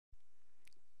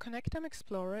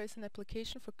ConnectomeExplorer is an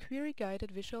application for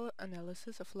query-guided visual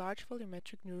analysis of large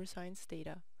volumetric neuroscience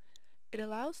data. It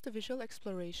allows the visual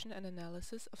exploration and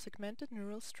analysis of segmented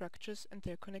neural structures and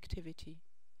their connectivity.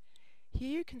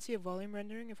 Here you can see a volume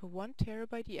rendering of a 1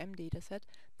 TB EM dataset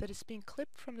that is being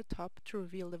clipped from the top to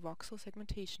reveal the voxel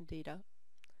segmentation data.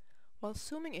 While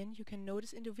zooming in, you can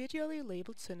notice individually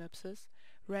labeled synapses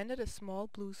rendered as small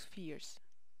blue spheres.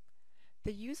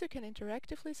 The user can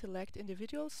interactively select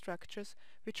individual structures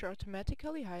which are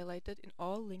automatically highlighted in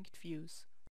all linked views.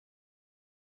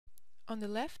 On the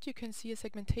left you can see a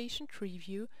segmentation tree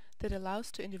view that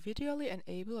allows to individually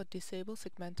enable or disable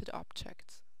segmented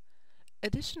objects.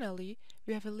 Additionally,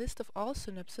 we have a list of all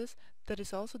synapses that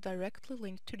is also directly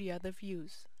linked to the other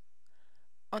views.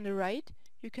 On the right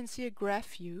you can see a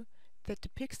graph view that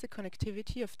depicts the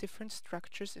connectivity of different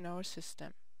structures in our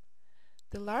system.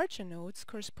 The larger nodes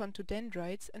correspond to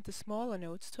dendrites and the smaller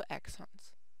nodes to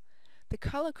axons. The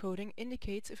color coding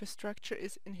indicates if a structure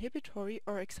is inhibitory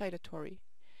or excitatory.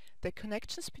 The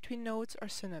connections between nodes are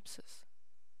synapses.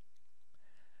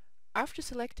 After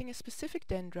selecting a specific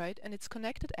dendrite and its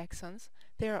connected axons,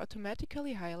 they are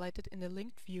automatically highlighted in the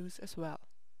linked views as well.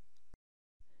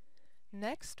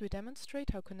 Next, we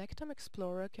demonstrate how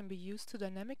ConnectomeExplorer can be used to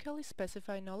dynamically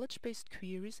specify knowledge-based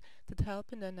queries that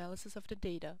help in the analysis of the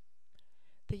data.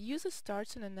 The user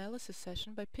starts an analysis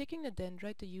session by picking the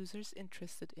dendrite the user is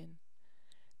interested in.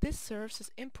 This serves as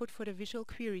input for the visual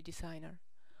query designer.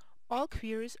 All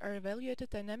queries are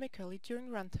evaluated dynamically during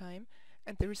runtime,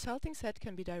 and the resulting set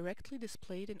can be directly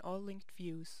displayed in all linked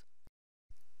views.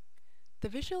 The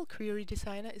visual query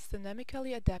designer is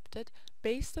dynamically adapted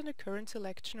based on the current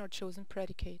selection or chosen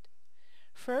predicate.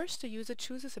 First, the user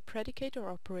chooses a predicate or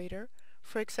operator,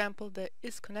 for example the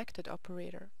isConnected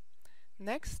operator.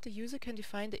 Next, the user can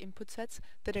define the input sets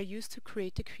that are used to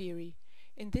create the query.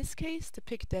 In this case, the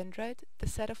picked dendrite, the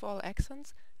set of all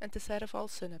axons, and the set of all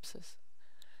synapses.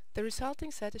 The resulting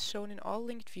set is shown in all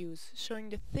linked views, showing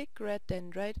the thick red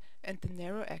dendrite and the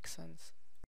narrow axons.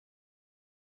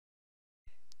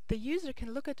 The user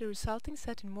can look at the resulting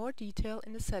set in more detail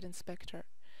in the set inspector.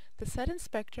 The set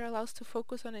inspector allows to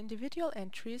focus on individual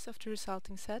entries of the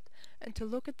resulting set and to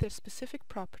look at their specific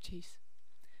properties.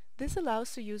 This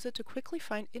allows the user to quickly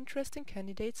find interesting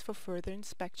candidates for further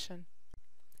inspection.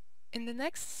 In the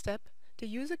next step, the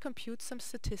user computes some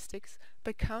statistics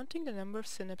by counting the number of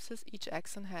synapses each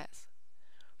axon has.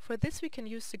 For this we can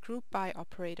use the group by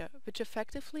operator, which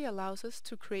effectively allows us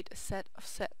to create a set of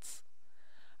sets.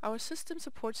 Our system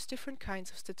supports different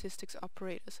kinds of statistics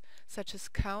operators, such as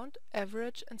count,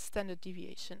 average, and standard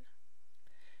deviation.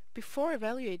 Before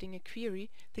evaluating a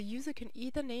query, the user can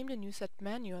either name the new set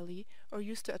manually or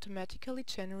use the automatically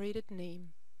generated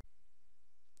name.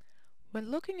 When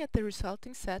looking at the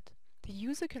resulting set, the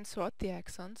user can sort the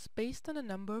axons based on the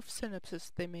number of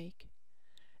synapses they make.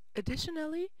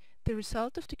 Additionally, the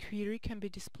result of the query can be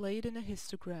displayed in a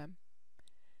histogram.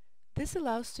 This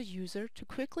allows the user to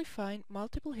quickly find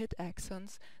multiple hit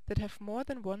axons that have more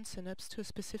than one synapse to a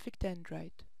specific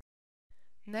dendrite.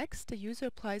 Next, the user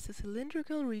applies a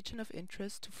cylindrical region of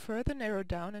interest to further narrow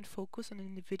down and focus on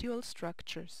individual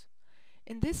structures.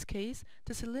 In this case,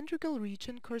 the cylindrical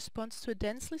region corresponds to a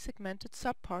densely segmented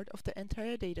subpart of the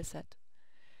entire dataset.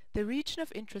 The region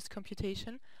of interest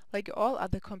computation, like all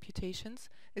other computations,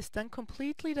 is done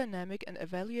completely dynamic and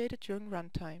evaluated during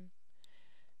runtime.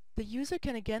 The user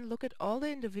can again look at all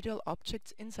the individual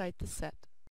objects inside the set.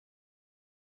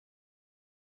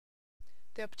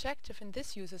 The objective in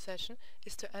this user session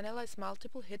is to analyze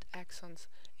multiple hit axons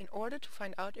in order to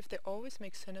find out if they always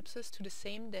make synapses to the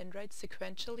same dendrite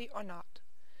sequentially or not.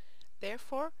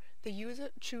 Therefore, the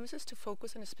user chooses to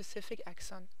focus on a specific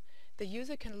axon. The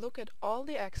user can look at all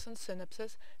the axon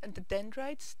synapses and the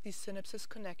dendrites these synapses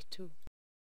connect to.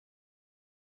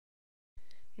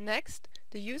 Next,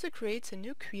 the user creates a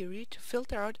new query to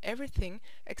filter out everything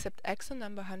except axon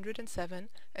number 107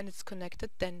 and its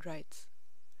connected dendrites.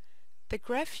 The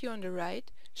graph view on the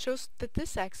right shows that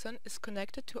this axon is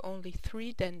connected to only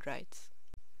 3 dendrites.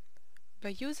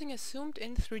 By using a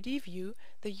zoomed-in 3D view,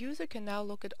 the user can now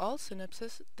look at all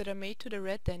synapses that are made to the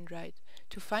red dendrite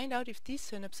to find out if these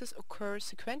synapses occur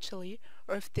sequentially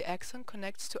or if the axon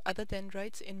connects to other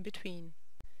dendrites in between.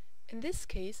 In this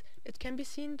case, it can be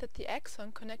seen that the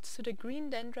axon connects to the green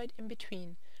dendrite in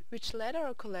between, which led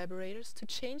our collaborators to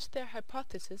change their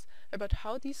hypothesis about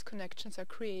how these connections are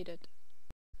created.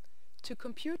 To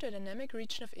compute a dynamic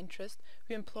region of interest,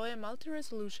 we employ a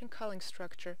multi-resolution culling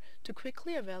structure to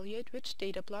quickly evaluate which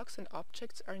data blocks and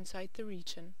objects are inside the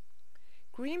region.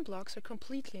 Green blocks are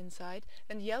completely inside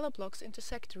and yellow blocks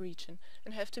intersect the region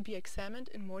and have to be examined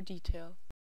in more detail.